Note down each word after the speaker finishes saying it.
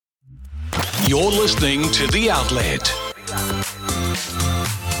You're listening to The Outlet.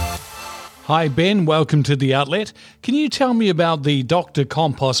 Hi Ben, welcome to The Outlet. Can you tell me about the Dr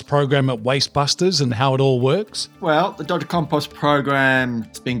Compost program at Wastebusters and how it all works? Well, the Dr Compost program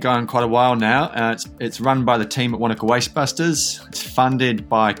has been going quite a while now. It's run by the team at Wanaka Wastebusters. It's funded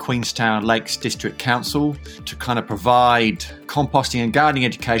by Queenstown Lakes District Council to kind of provide composting and gardening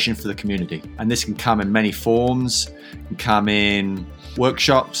education for the community. And this can come in many forms. It can come in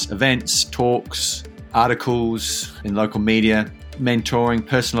workshops, events, talks, articles in local media, mentoring,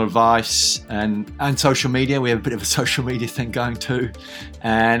 personal advice, and social media. We have a bit of a social media thing going too.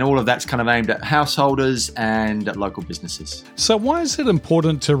 And all of that's kind of aimed at householders and at local businesses. So why is it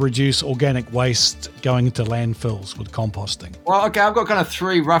important to reduce organic waste going into landfills with composting? Well, okay, I've got kind of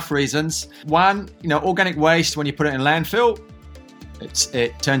three rough reasons. One, organic waste, when you put it in landfill,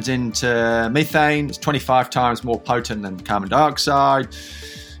 it turns into methane. It's 25 times more potent than carbon dioxide.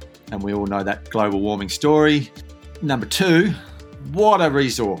 And we all know that global warming story. Number two, what a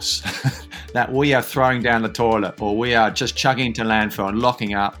resource that we are throwing down the toilet, or we are just chugging into landfill and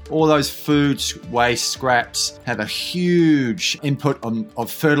locking up. All those food waste scraps have a huge input of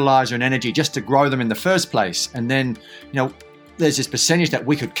fertilizer and energy just to grow them in the first place. And then, there's this percentage that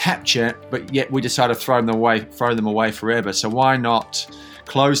we could capture, but yet we decide to throw them away forever. So why not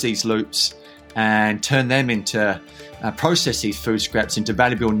close these loops and turn them into, process these food scraps into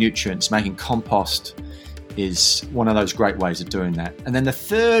valuable nutrients, making compost is one of those great ways of doing that. And then the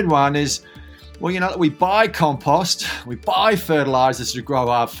third one is, we buy compost, we buy fertilizers to grow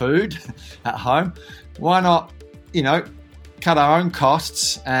our food at home. Why not, cut our own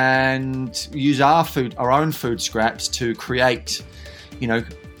costs and use our own food scraps to create,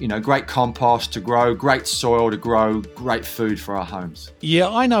 great compost, to grow great soil, to grow great food for our homes. Yeah,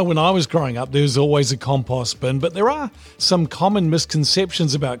 I know when I was growing up, there was always a compost bin, but there are some common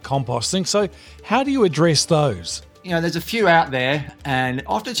misconceptions about composting. So how do you address those? There's a few out there, and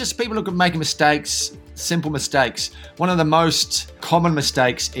often it's just people who are making mistakes, simple mistakes. One of the most common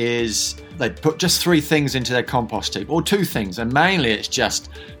mistakes is they put just three things into their compost heap, or two things, and mainly it's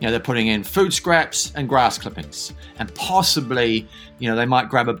just, they're putting in food scraps and grass clippings, and possibly, they might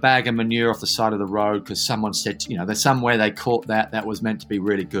grab a bag of manure off the side of the road because someone said, there's somewhere they caught that was meant to be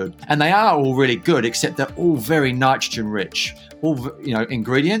really good. And they are all really good, except they're all very nitrogen rich, all,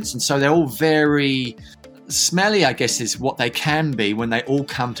 ingredients, and so they're all very smelly, I guess, is what they can be when they all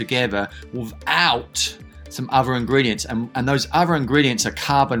come together without some other ingredients. And those other ingredients are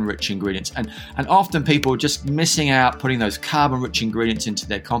carbon-rich ingredients. And often people are just missing out putting those carbon-rich ingredients into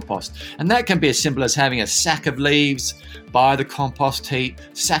their compost. And that can be as simple as having a sack of leaves by the compost heap,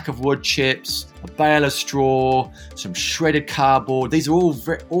 sack of wood chips, a bale of straw, some shredded cardboard. These are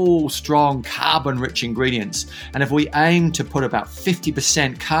all strong carbon-rich ingredients. And if we aim to put about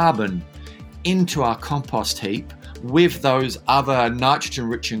 50% carbon into our compost heap with those other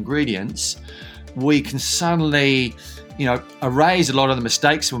nitrogen-rich ingredients, we can suddenly, erase a lot of the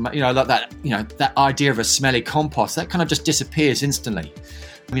mistakes. Like that idea of a smelly compost, that kind of just disappears instantly.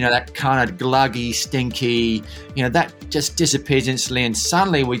 That kind of gluggy, stinky, that just disappears instantly, and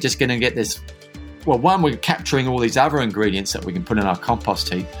suddenly we're just going to get this. Well, one, we're capturing all these other ingredients that we can put in our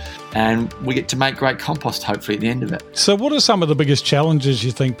compost heap, and we get to make great compost, hopefully, at the end of it. So what are some of the biggest challenges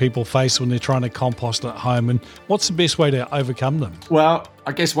you think people face when they're trying to compost at home, and what's the best way to overcome them? Well,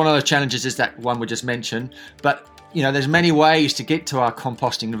 I guess one of the challenges is that one we just mentioned, but, there's many ways to get to our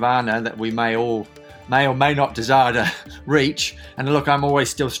composting nirvana that we may or may not desire to reach. And look, I'm always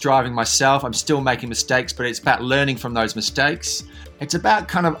still striving myself. I'm still making mistakes, but it's about learning from those mistakes. It's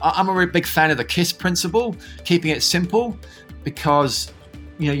about I'm a really big fan of the KISS principle, keeping it simple, because,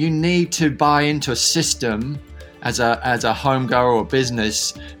 you need to buy into a system as a home grower or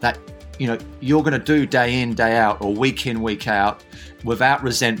business that, you're going to do day in, day out, or week in, week out, without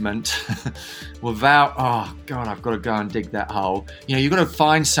resentment, without, oh God, I've got to go and dig that hole. You've got to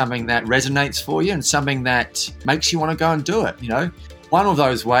find something that resonates for you and something that makes you want to go and do it, One of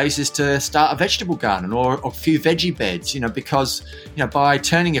those ways is to start a vegetable garden or a few veggie beds, because, by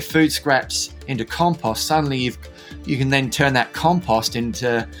turning your food scraps into compost, suddenly you can then turn that compost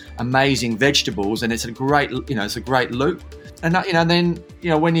into amazing vegetables, and it's a great loop. And then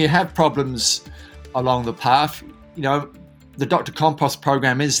when you have problems along the path, the Dr Compost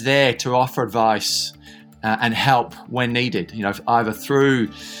program is there to offer advice and help when needed. Either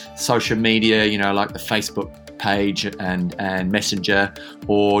through social media, like the Facebook page and Messenger,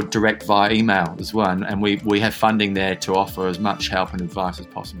 or direct via email as well. And we have funding there to offer as much help and advice as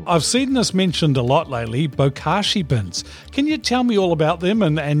possible. I've seen this mentioned a lot lately, Bokashi bins. Can you tell me all about them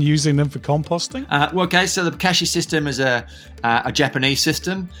and using them for composting? So the Bokashi system is a Japanese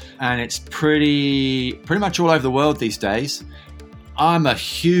system, and it's pretty much all over the world these days. I'm a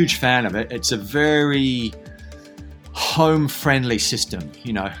huge fan of it. It's a very home-friendly system.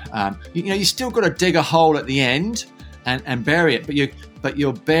 You still got to dig a hole at the end and bury it, but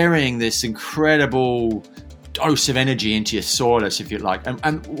you're burying this incredible dose of energy into your soilless, if you like.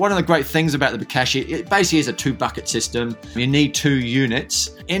 And one of the great things about the Bokashi, it basically is a 2-bucket system. You need 2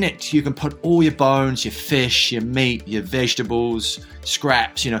 units. In it, you can put all your bones, your fish, your meat, your vegetables,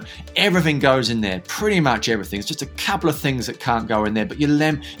 scraps, everything goes in there. Pretty much everything. It's just a couple of things that can't go in there. But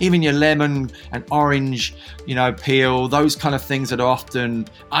even your lemon and orange, peel, those kind of things that are often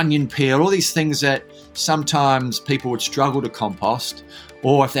onion peel, all these things that sometimes people would struggle to compost,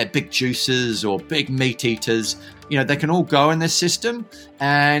 or if they're big juices or big meat eaters, they can all go in this system,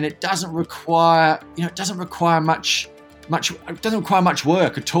 and it doesn't require much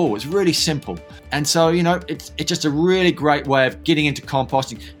work at all. It's really simple. And so, it's just a really great way of getting into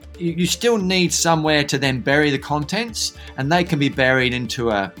composting. You still need somewhere to then bury the contents, and they can be buried into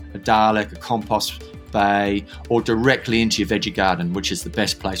a Dalek, a compost bay, or directly into your veggie garden, which is the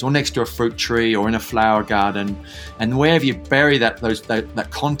best place, or next to a fruit tree, or in a flower garden. And wherever you bury that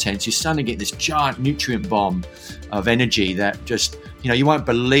contents, you suddenly get this giant nutrient bomb of energy that just, you won't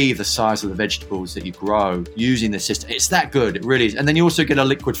believe the size of the vegetables that you grow using the system. It's that good, it really is. And then you also get a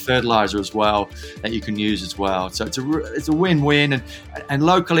liquid fertilizer as well that you can use as well. So it's a win-win. And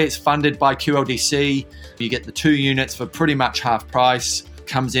locally, it's funded by QLDC. You get the 2 units for pretty much half price.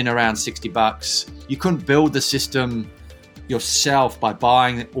 Comes in around $60. You couldn't build the system yourself by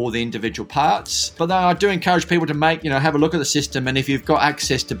buying all the individual parts, but I do encourage people to have a look at the system. And if you've got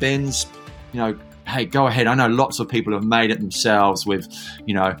access to bins, hey, go ahead. I know lots of people have made it themselves with,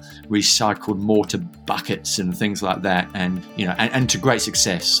 recycled mortar buckets and things like that, and and to great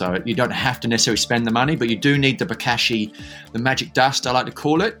success. So you don't have to necessarily spend the money, but you do need the Bokashi, the magic dust, I like to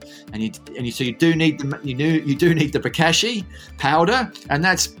call it, and you do need the Bokashi powder, and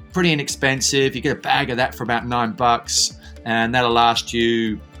that's pretty inexpensive. You get a bag of that for about $9, and that'll last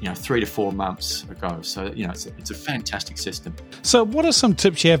you 3 to 4 months ago. So, it's a fantastic system. So what are some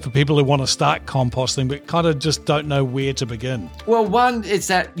tips you have for people who want to start composting but kind of just don't know where to begin? Well, one is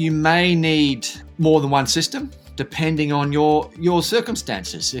that you may need more than one system, depending on your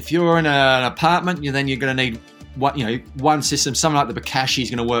circumstances. If you're in an apartment, then you're going to need one system. Something like the Bokashi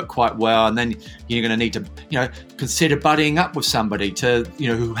is going to work quite well, and then you're going to need to consider buddying up with somebody to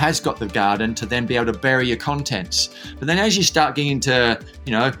who has got the garden to then be able to bury your contents. But then as you start getting into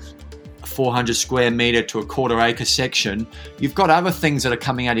a 400 square meter to a quarter acre section, you've got other things that are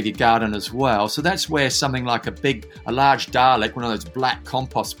coming out of your garden as well. So that's where something like a large Dalek, one of those black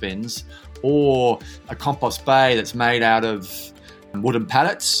compost bins, or a compost bay that's made out of wooden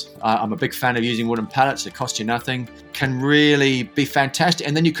pallets. I'm a big fan of using wooden pallets. It costs you nothing. Can really be fantastic.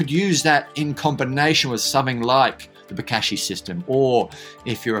 And then you could use that in combination with something like the Bokashi system. Or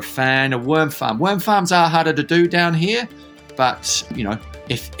if you're a fan of worm farms are harder to do down here. But,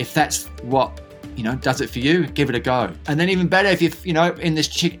 if that's what, does it for you, give it a go. And then even better, if you're, in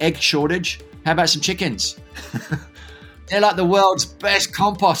this egg shortage, how about some chickens? They're like the world's best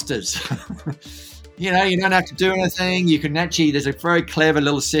composters. You don't have to do anything. You can there's a very clever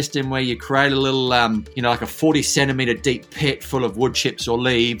little system where you create a little, like a 40 centimeter deep pit full of wood chips or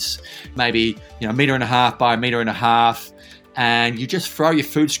leaves, maybe, 1.5 meters by 1.5 meters. And you just throw your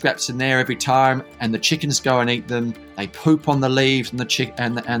food scraps in there every time, and the chickens go and eat them. They poop on the leaves and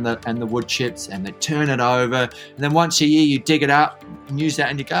the wood chips, and they turn it over. And then once a year, you dig it up and use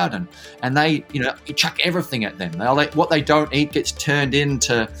that in your garden. And they, you chuck everything at them. What they don't eat gets turned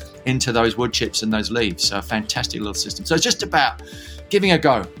into those wood chips and those leaves. So a fantastic little system. So it's just about giving a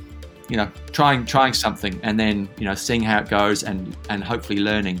go. Trying something, and then seeing how it goes, and hopefully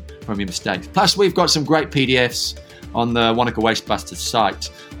learning from your mistakes. Plus, we've got some great PDFs on the Wanaka Wastebusters site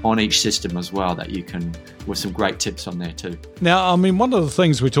on each system as well that you can, with some great tips on there too. Now, one of the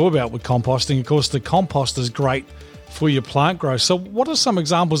things we talk about with composting, of course, the compost is great for your plant growth. So what are some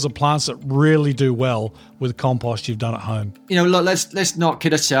examples of plants that really do well with compost you've done at home? Look, let's not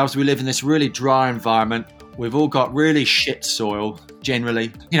kid ourselves. We live in this really dry environment. We've all got really shit soil generally.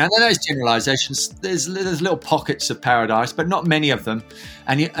 There's generalizations. There's little pockets of paradise, but not many of them.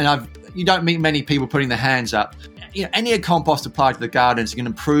 And you don't meet many people putting their hands up. Any compost applied to the garden is going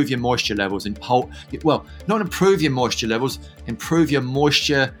to improve your moisture levels not improve your moisture levels, improve your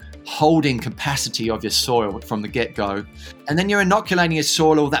moisture holding capacity of your soil from the get-go. And then you're inoculating your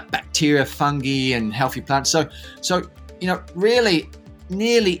soil, all that bacteria, fungi, and healthy plants. So really,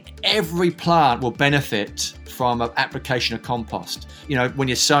 nearly every plant will benefit from an application of compost. When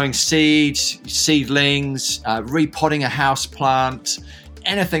you're sowing seeds, seedlings, repotting a house plant,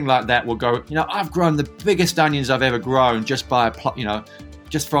 anything like that will go. I've grown the biggest onions I've ever grown just by I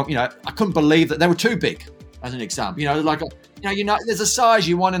couldn't believe that they were too big, as an example. There's a size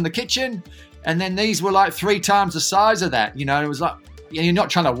you want in the kitchen, and then these were like 3 times the size of that. It was like, you're not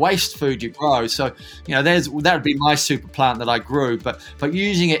trying to waste food you grow. So, that would be my super plant that I grew. But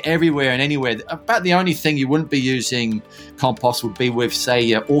using it everywhere and anywhere. About the only thing you wouldn't be using compost would be with, say,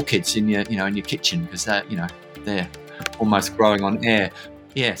 your orchids in your kitchen, because they're almost growing on air.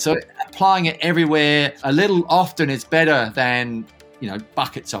 Yeah. So applying it everywhere a little often is better than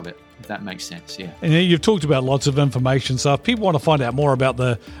buckets of it, if that makes sense. Yeah. And you've talked about lots of information. So if people want to find out more about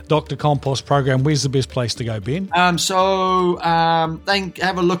the Dr Compost program, where's the best place to go, Ben? They can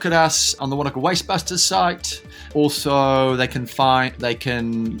have a look at us on the Wanaka Wastebusters site. Also, they can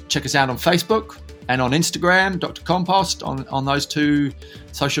check us out on Facebook and on Instagram, Dr Compost, on those 2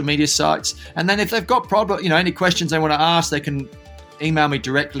 social media sites. And then if they've got any questions they want to ask, they can email me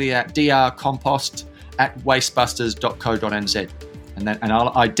directly at drcompost@wastebusters.co.nz. And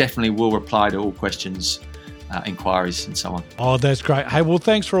I definitely will reply to all questions, inquiries, and so on. Oh, that's great. Hey, well,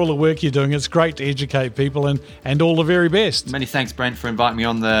 thanks for all the work you're doing. It's great to educate people, and all the very best. Many thanks, Brent, for inviting me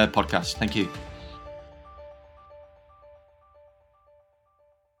on the podcast. Thank you.